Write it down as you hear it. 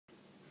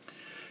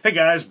Hey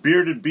guys,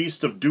 Bearded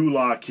Beast of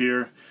Duloc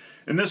here.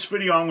 In this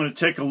video I'm going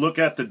to take a look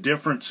at the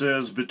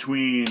differences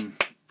between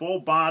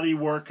full body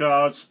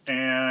workouts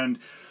and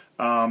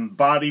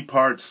body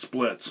part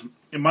splits.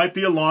 It might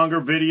be a longer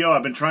video.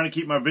 I've been trying to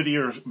keep my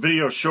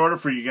video shorter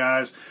for you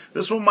guys.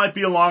 This one might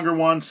be a longer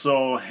one,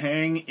 so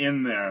hang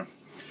in there.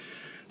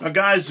 Now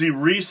guys, the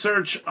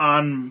research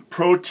on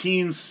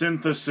protein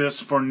synthesis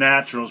for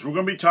naturals. We're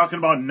going to be talking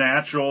about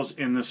naturals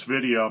in this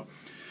video.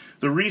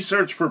 The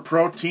research for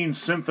protein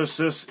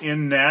synthesis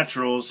in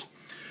naturals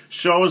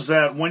shows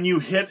that when you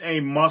hit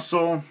a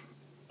muscle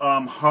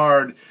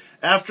hard,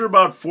 after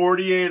about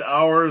 48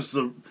 hours,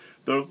 the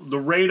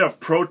rate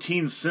of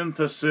protein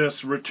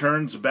synthesis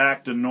returns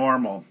back to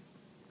normal.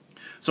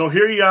 So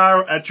here you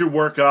are at your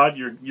workout.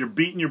 You're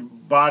beating your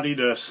body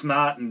to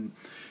snot and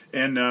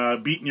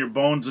beating your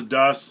bones to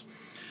dust.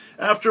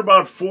 After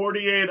about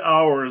 48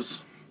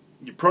 hours,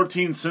 your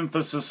protein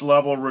synthesis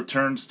level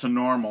returns to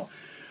normal.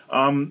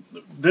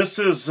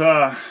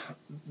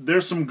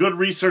 There's some good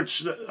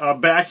research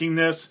backing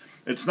this.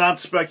 It's not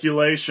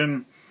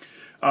speculation.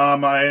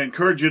 I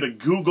encourage you to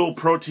Google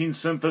protein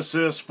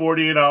synthesis,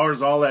 48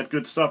 hours, all that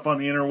good stuff on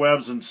the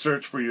interwebs, and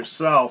search for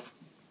yourself.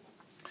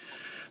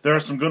 There are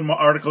some good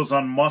articles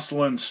on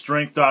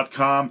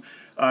muscleandstrength.com,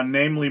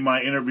 namely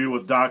my interview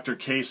with Dr.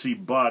 Casey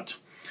Butt.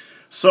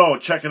 So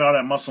check it out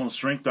at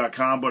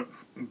muscleandstrength.com. But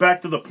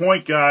back to the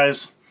point,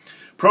 guys.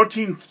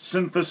 Protein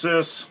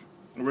synthesis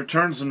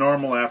returns to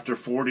normal after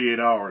 48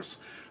 hours.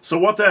 So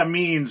what that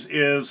means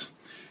is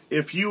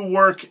if you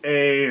work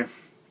a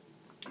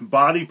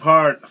body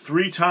part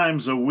 3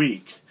 times a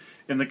week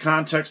in the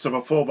context of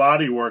a full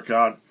body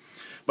workout,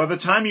 by the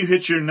time you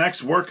hit your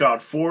next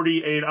workout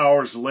 48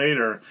 hours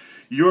later,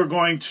 you're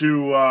going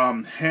to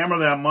hammer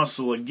that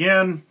muscle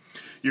again.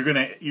 You're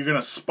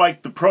gonna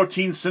spike the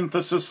protein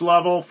synthesis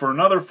level for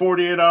another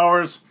 48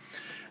 hours,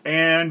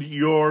 and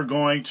you're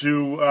going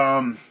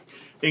to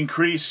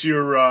increase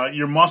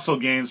your muscle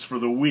gains for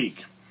the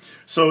week.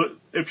 So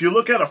if you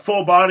look at a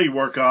full body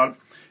workout,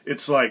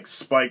 it's like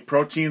spike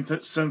protein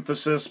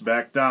synthesis,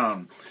 back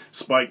down.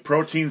 Spike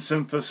protein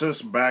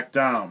synthesis, back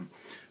down.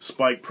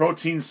 Spike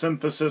protein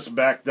synthesis,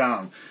 back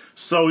down.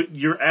 So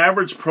your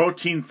average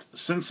protein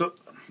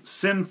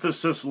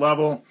synthesis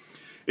level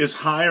is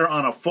higher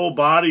on a full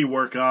body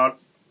workout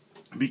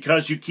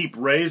because you keep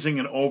raising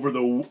it over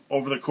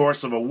the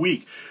course of a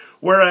week.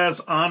 Whereas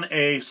on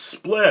a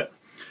split,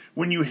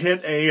 when you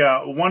hit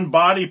a one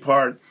body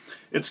part,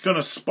 it's going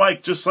to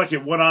spike just like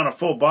it would on a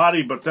full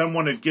body, but then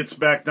when it gets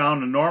back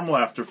down to normal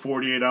after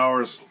 48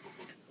 hours,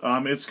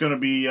 it's going to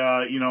be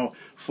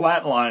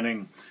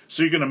flatlining.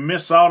 So you're going to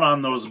miss out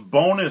on those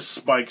bonus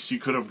spikes you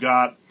could have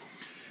got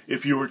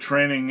if you were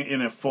training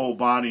in a full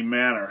body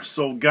manner.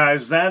 So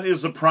guys, that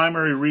is the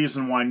primary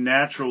reason why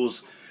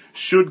naturals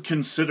should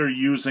consider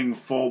using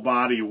full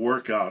body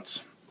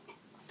workouts.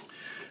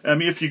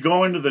 If you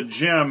go into the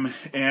gym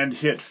and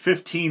hit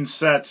 15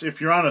 sets, if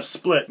you're on a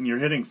split and you're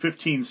hitting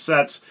 15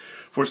 sets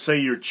for, say,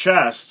 your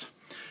chest,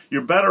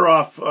 you're better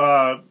off,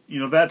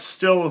 that's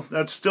still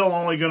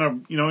only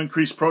going to,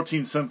 increase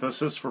protein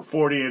synthesis for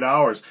 48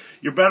 hours.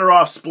 You're better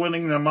off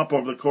splitting them up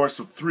over the course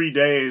of 3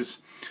 days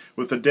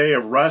with a day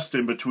of rest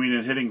in between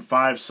and hitting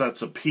 5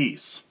 sets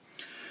apiece.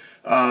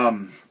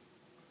 I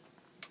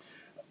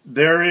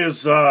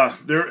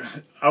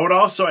would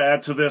also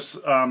add to this,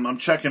 I'm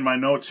checking my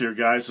notes here,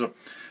 guys. So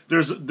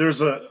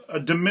there's a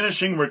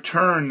diminishing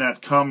return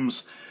that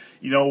comes,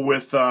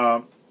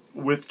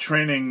 with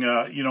training,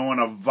 in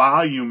a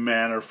volume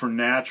manner for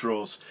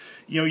naturals.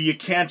 You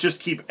can't just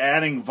keep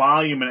adding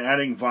volume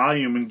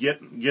and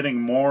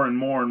getting more and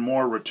more and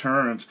more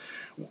returns.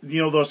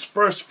 Those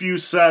first few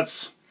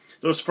sets,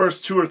 those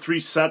first 2 or 3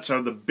 sets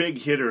are the big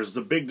hitters, the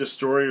big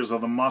destroyers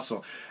of the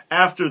muscle.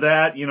 After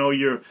that,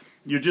 you're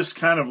just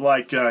kind of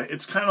like,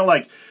 it's kind of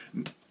like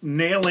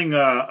nailing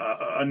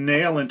a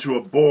nail into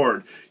a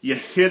board. You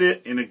hit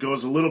it and it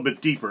goes a little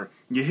bit deeper.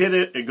 You hit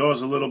it, it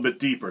goes a little bit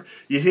deeper.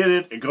 You hit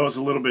it, it goes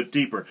a little bit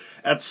deeper.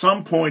 At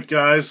some point,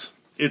 guys,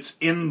 it's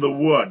in the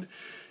wood.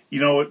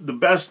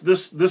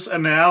 This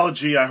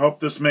analogy, I hope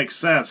this makes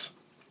sense.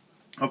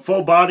 A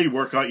full body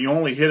workout, you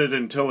only hit it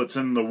until it's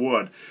in the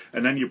wood,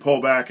 and then you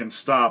pull back and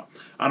stop.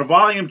 On a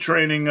volume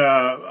training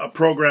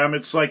program,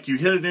 it's like you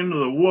hit it into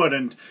the wood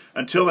and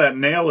until that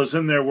nail is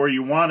in there where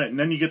you want it, and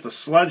then you get the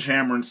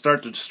sledgehammer and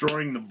start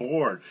destroying the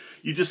board.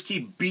 You just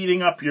keep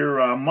beating up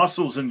your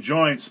muscles and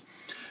joints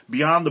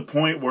beyond the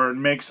point where it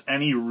makes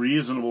any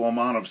reasonable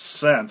amount of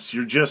sense.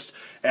 You're just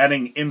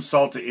adding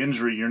insult to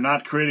injury. You're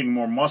not creating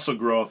more muscle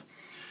growth.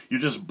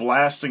 You're just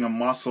blasting a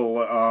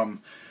muscle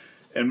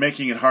and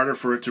making it harder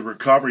for it to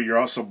recover. You're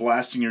also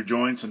blasting your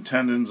joints and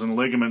tendons and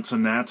ligaments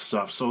and that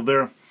stuff. So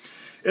there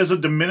is a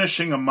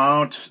diminishing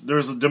amount.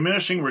 There's a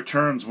diminishing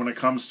returns when it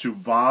comes to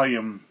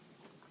volume.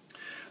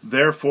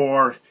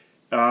 Therefore,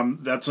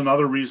 that's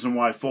another reason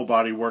why full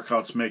body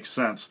workouts make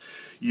sense.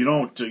 You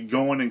don't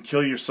go in and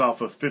kill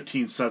yourself with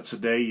 15 sets a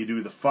day. You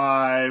do the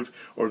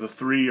 5 or the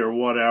 3 or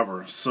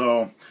whatever.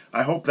 So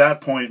I hope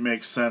that point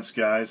makes sense,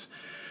 guys.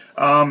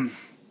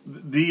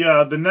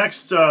 The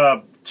next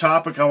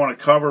topic I want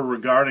to cover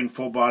regarding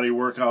full body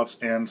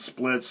workouts and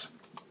splits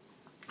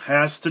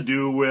has to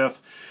do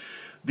with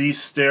the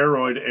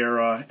steroid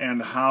era and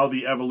how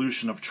the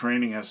evolution of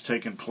training has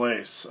taken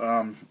place.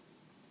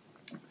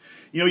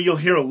 You'll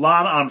hear a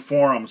lot on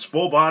forums.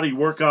 Full body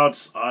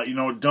workouts,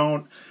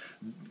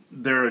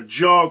 they're a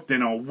joke, they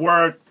don't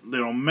work, they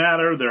don't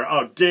matter, they're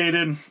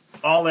outdated,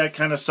 all that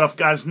kind of stuff.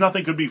 Guys,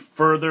 nothing could be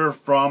further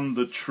from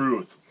the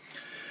truth.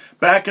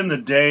 Back in the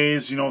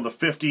days, the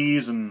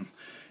 50s and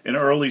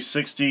early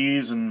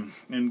 60s,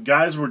 and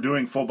guys were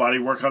doing full body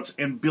workouts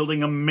and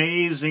building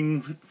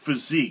amazing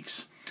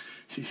physiques.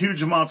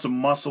 Huge amounts of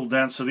muscle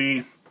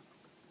density.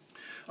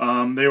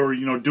 They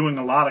were, doing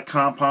a lot of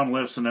compound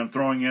lifts and then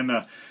throwing in,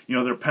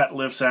 their pet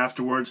lifts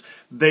afterwards.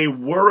 They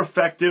were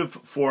effective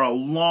for a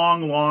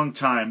long, long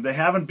time. They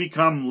haven't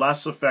become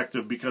less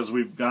effective because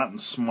we've gotten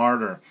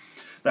smarter.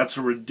 That's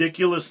a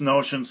ridiculous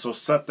notion. So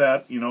set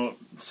that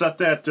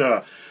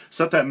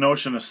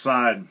notion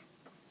aside.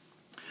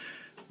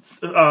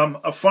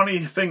 A funny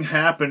thing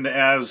happened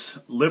as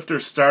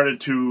lifters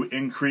started to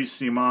increase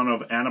the amount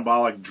of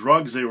anabolic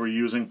drugs they were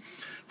using.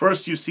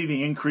 First, you see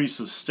the increase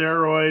of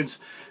steroids,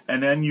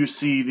 and then you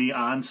see the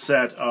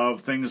onset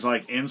of things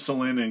like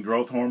insulin and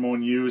growth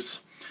hormone use.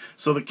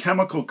 So the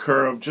chemical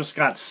curve just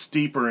got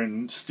steeper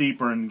and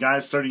steeper, and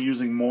guys started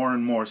using more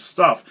and more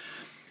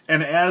stuff.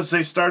 And as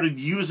they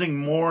started using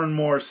more and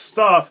more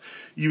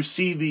stuff, you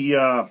see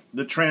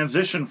the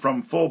transition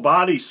from full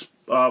body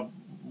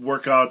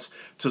workouts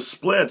to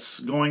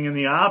splits going in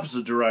the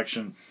opposite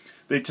direction.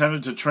 They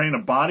tended to train a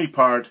body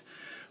part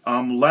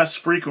less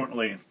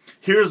frequently.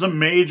 Here's a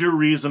major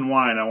reason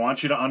why, and I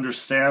want you to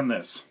understand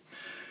this.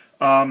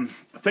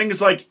 Things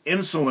like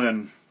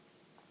insulin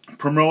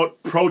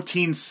promote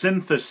protein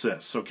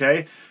synthesis,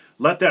 okay?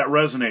 Let that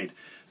resonate.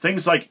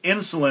 Things like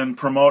insulin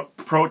promote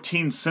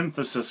protein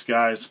synthesis,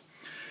 guys.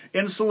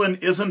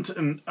 Insulin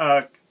isn't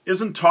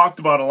talked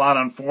about a lot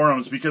on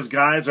forums because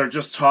guys are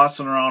just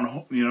tossing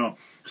around,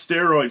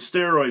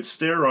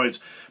 steroids.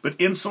 But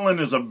insulin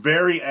is a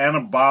very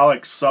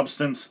anabolic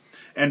substance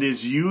and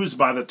is used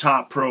by the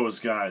top pros,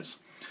 guys.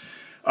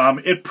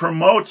 It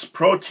promotes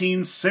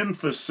protein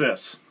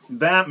synthesis.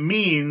 That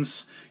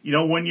means,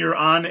 when you're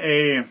on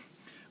a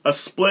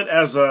split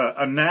as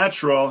a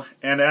natural,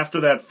 and after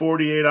that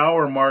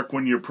 48-hour mark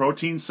when your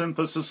protein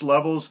synthesis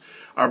levels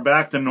are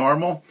back to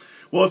normal,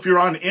 well, if you're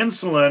on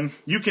insulin,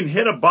 you can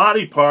hit a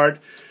body part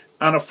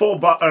on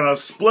a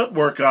split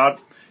workout,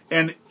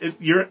 and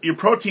your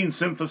protein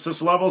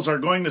synthesis levels are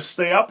going to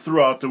stay up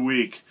throughout the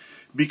week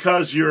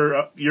because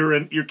you're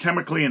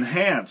chemically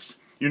enhanced.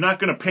 You're not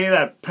going to pay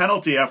that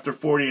penalty after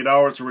 48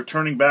 hours of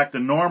returning back to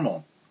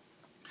normal.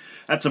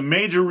 That's a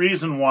major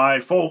reason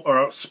why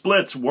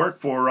splits work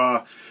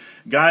for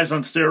guys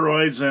on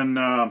steroids and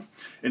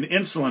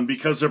insulin,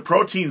 because their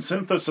protein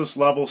synthesis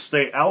levels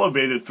stay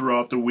elevated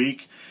throughout the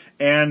week,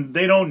 and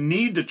they don't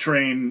need to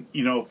train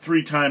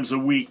 3 times a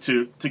week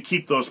to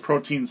keep those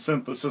protein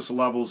synthesis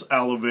levels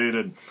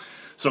elevated.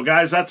 So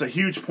guys, that's a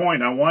huge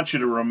point. I want you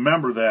to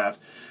remember that.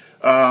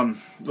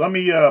 Let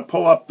me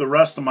pull up the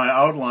rest of my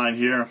outline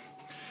here.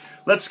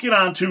 Let's get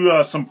on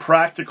to some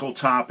practical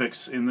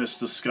topics in this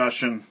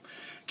discussion.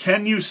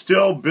 Can you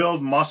still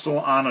build muscle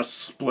on a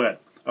split?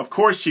 Of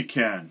course you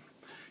can.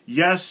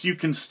 Yes, you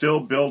can still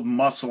build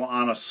muscle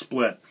on a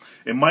split.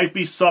 It might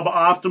be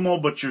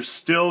suboptimal, but you're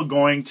still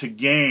going to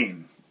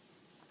gain.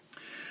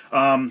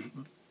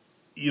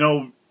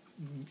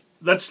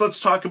 Let's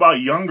talk about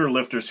younger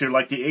lifters here,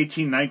 like the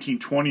 18, 19,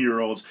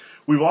 20-year-olds.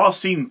 We've all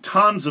seen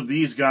tons of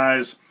these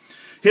guys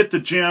hit the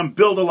gym,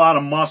 build a lot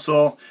of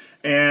muscle,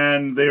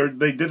 and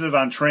they did it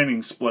on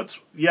training splits.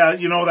 Yeah,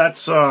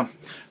 that's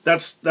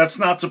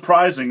not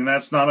surprising, and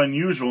that's not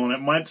unusual, and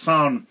it might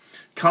sound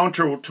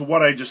counter to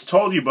what I just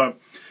told you, but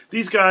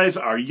these guys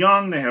are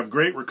young, they have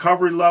great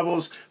recovery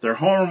levels, their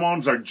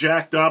hormones are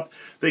jacked up,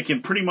 they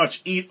can pretty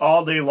much eat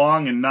all day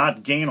long and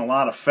not gain a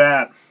lot of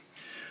fat.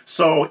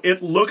 So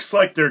it looks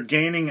like they're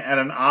gaining at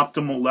an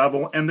optimal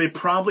level, and they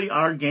probably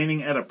are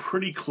gaining at a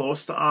pretty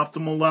close to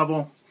optimal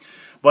level.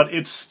 But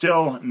it's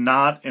still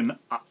not optimal,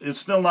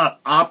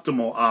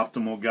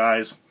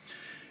 guys.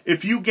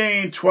 If you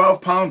gain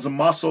 12 pounds of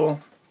muscle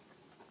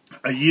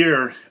a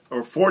year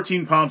or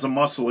 14 pounds of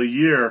muscle a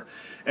year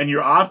and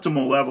your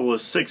optimal level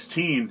is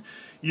 16,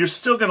 you're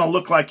still going to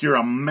look like you're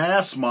a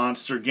mass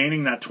monster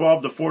gaining that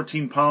 12 to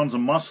 14 pounds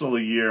of muscle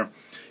a year,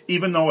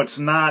 even though it's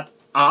not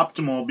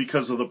optimal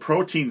because of the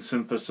protein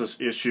synthesis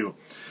issue.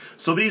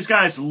 So these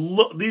guys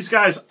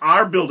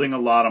are building a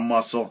lot of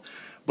muscle,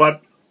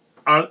 but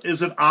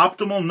is it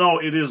optimal? No,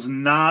 it is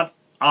not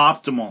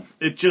optimal.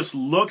 It just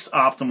looks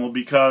optimal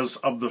because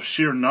of the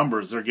sheer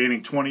numbers. They're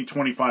gaining 20,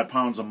 25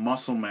 pounds of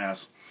muscle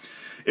mass.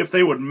 If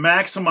they would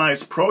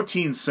maximize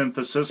protein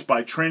synthesis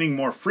by training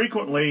more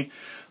frequently,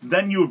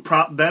 then you would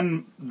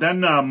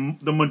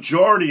the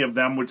majority of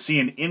them would see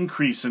an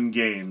increase in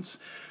gains.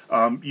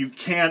 You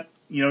can't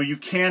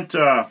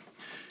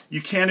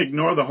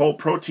ignore the whole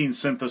protein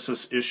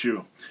synthesis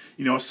issue.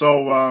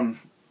 So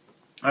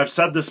I've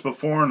said this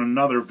before in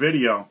another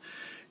video.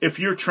 if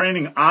you're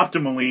training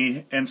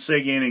optimally and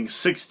say gaining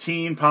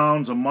 16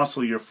 pounds of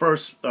muscle your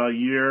first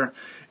year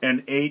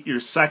and 8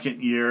 your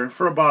second year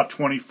for about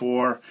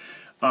 24,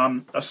 a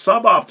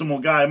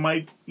suboptimal guy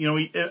might,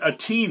 a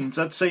teen,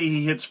 let's say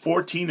he hits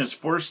 14 his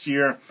first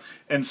year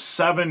and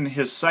 7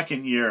 his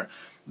second year.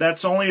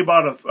 That's only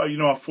about a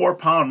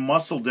 4-pound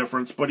muscle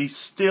difference, but he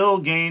still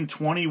gained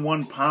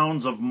 21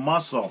 pounds of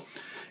muscle.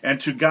 And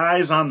to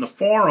guys on the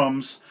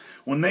forums,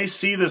 when they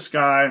see this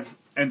guy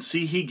and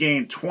see he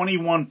gained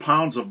 21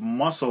 pounds of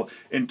muscle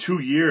in 2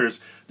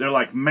 years, they're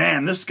like,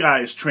 man, this guy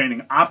is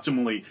training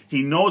optimally.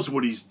 He knows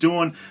what he's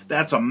doing.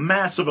 That's a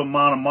massive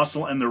amount of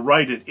muscle. And they're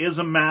right, it is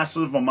a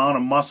massive amount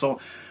of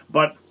muscle,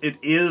 but it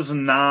is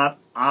not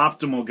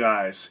optimal,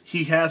 guys.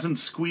 He hasn't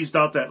squeezed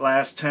out that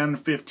last 10,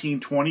 15,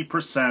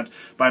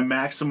 20% by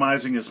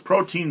maximizing his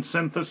protein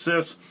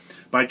synthesis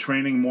by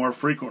training more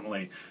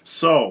frequently.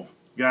 So,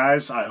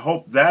 guys, I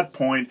hope that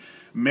point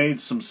made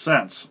some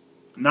sense.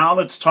 Now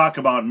let's talk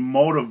about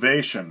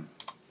motivation.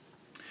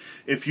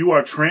 If you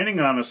are training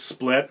on a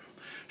split,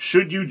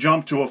 should you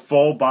jump to a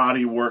full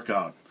body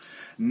workout?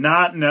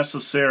 Not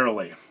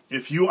necessarily.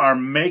 If you are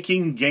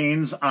making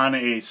gains on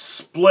a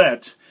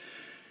split,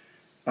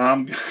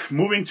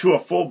 moving to a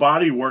full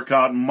body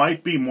workout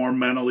might be more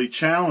mentally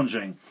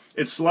challenging.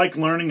 It's like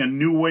learning a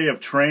new way of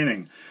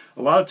training.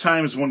 A lot of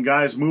times when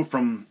guys move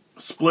from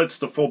splits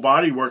to full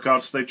body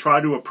workouts, they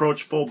try to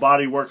approach full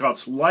body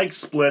workouts like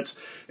splits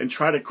and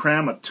try to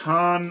cram a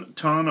ton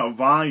of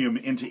volume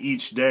into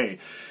each day.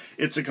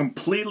 It's a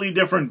completely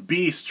different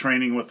beast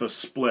training with a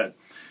split.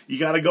 You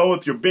got to go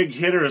with your big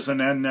hitters, and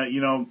then you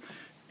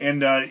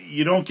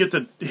don't get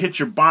to hit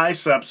your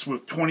biceps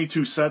with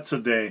 22 sets a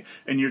day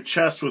and your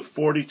chest with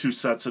 42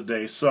 sets a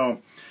day.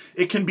 So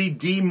it can be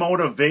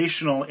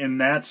demotivational in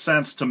that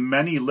sense to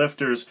many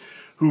lifters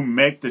who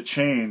make the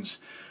change.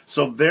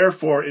 So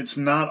therefore, it's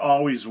not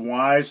always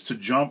wise to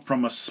jump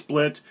from a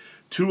split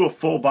to a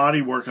full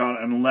body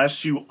workout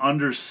unless you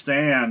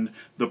understand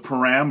the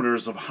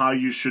parameters of how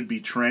you should be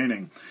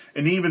training.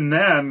 And even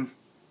then,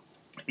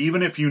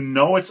 even if you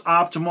know it's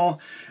optimal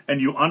and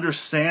you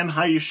understand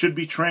how you should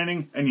be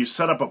training and you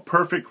set up a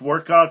perfect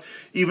workout,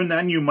 even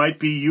then you might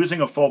be using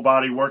a full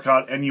body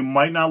workout and you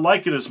might not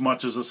like it as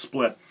much as a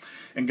split.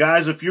 And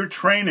guys, if you're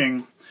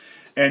training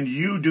and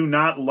you do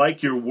not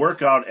like your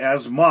workout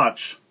as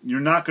much, you're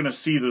not going to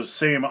see the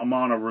same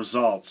amount of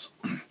results.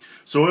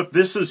 So if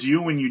this is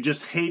you and you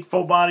just hate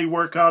full body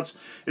workouts,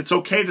 it's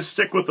okay to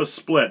stick with a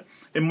split.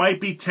 It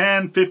might be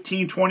 10,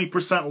 15,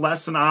 20%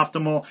 less than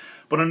optimal,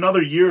 but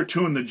another year or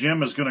two in the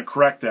gym is going to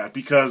correct that,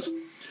 because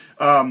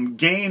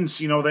gains,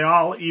 they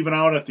all even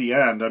out at the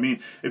end. I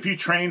mean, if you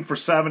train for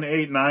 7,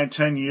 8, 9,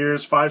 10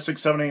 years, 5,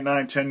 6, 7, 8,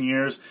 9, 10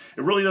 years,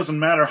 it really doesn't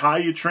matter how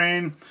you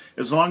train.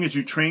 As long as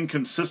you train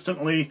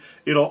consistently,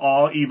 it'll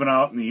all even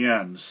out in the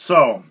end.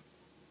 So,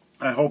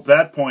 I hope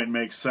that point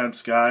makes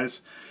sense,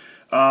 guys.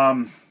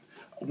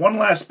 One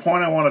last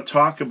point I want to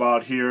talk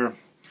about here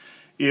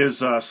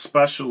is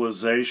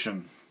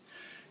specialization.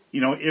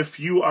 If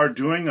you are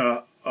doing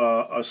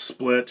a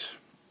split,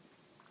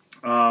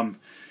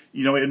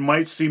 it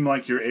might seem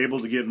like you're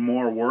able to get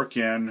more work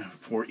in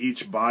for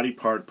each body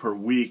part per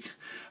week.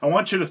 I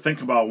want you to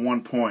think about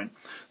one point.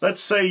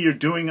 Let's say you're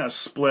doing a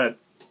split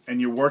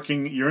and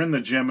you're in the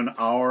gym an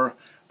hour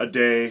a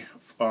day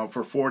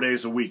for 4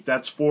 days a week.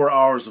 That's 4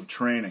 hours of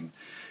training.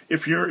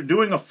 If you're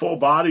doing a full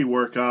body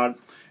workout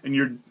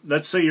and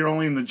let's say you're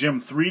only in the gym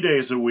 3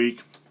 days a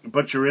week,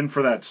 but you're in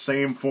for that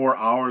same 4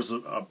 hours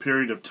a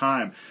period of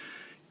time,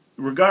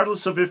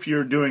 regardless of if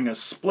you're doing a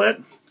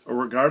split or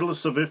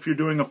regardless of if you're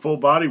doing a full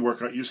body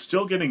workout, you're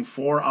still getting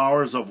 4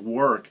 hours of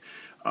work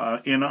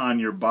in on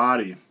your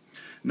body.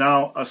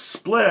 Now, a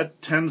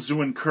split tends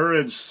to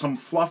encourage some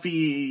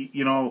fluffy,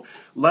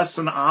 less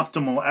than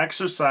optimal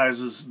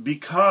exercises,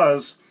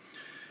 because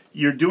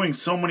you're doing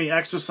so many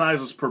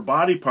exercises per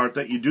body part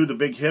that you do the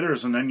big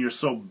hitters, and then you're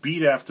so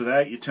beat after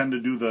that, you tend to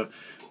do the,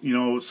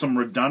 some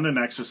redundant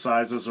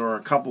exercises or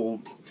a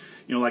couple,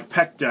 like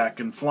pec deck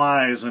and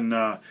flies, and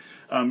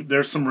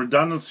there's some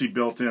redundancy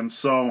built in.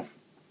 So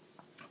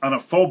on a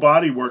full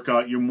body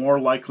workout, you're more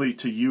likely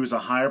to use a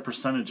higher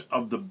percentage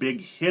of the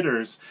big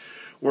hitters,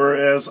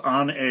 whereas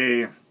on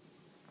a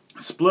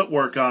split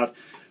workout,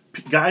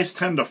 guys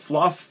tend to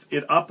fluff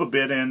it up a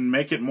bit and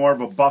make it more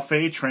of a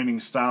buffet training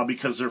style,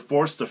 because they're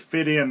forced to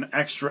fit in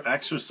extra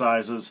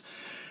exercises,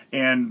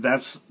 and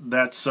that's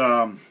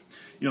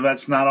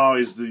not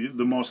always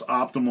the most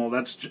optimal.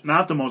 That's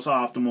not the most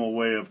optimal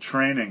way of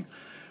training.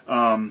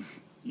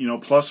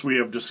 Plus we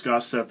have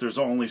discussed that there's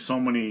only so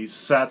many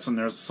sets, and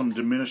there's some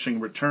diminishing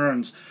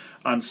returns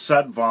on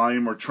set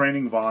volume or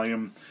training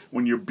volume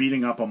when you're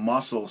beating up a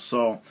muscle.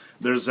 So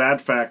there's that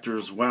factor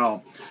as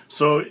well.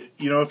 So,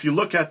 if you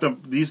look at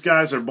these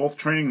guys are both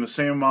training the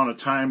same amount of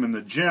time in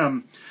the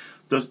gym.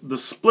 The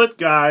split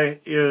guy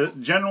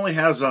generally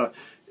has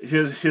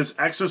his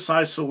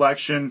exercise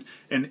selection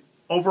and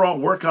overall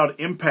workout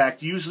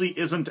impact usually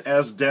isn't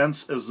as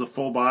dense as the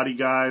full body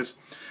guys.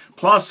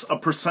 Plus, a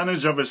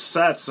percentage of his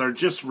sets are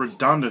just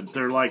redundant.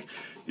 They're like,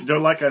 they're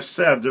like I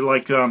said, they're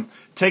like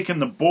taking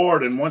the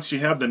board, and once you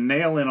have the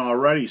nail in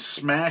already,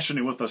 smashing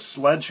it with a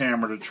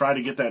sledgehammer to try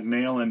to get that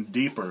nail in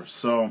deeper.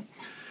 So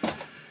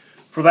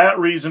for that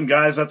reason,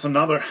 guys, that's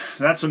another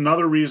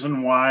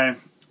reason why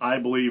I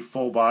believe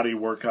full body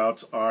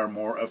workouts are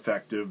more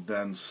effective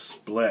than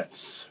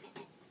splits.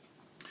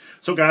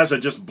 So guys, I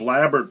just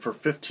blabbered for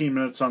 15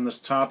 minutes on this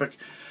topic.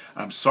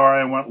 I'm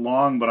sorry I went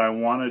long, but I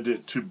wanted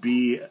it to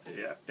be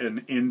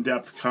an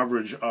in-depth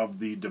coverage of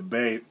the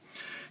debate.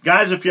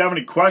 Guys, if you have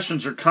any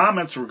questions or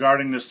comments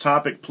regarding this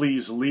topic,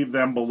 please leave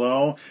them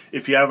below.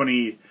 If you have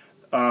any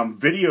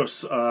video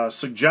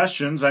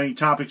suggestions, any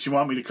topics you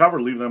want me to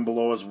cover, leave them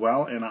below as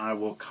well, and I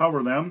will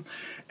cover them.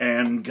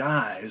 And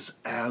guys,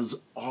 as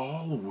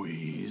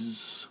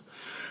always,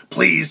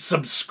 please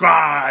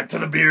subscribe to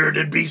the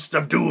Bearded Beast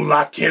of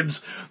Duloc,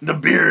 kids. The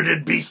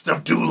Bearded Beast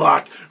of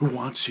Duloc, who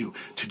wants you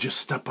to just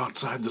step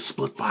outside the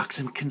split box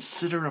and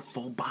consider a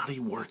full body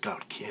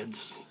workout,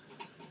 kids.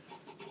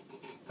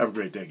 Have a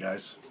great day,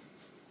 guys.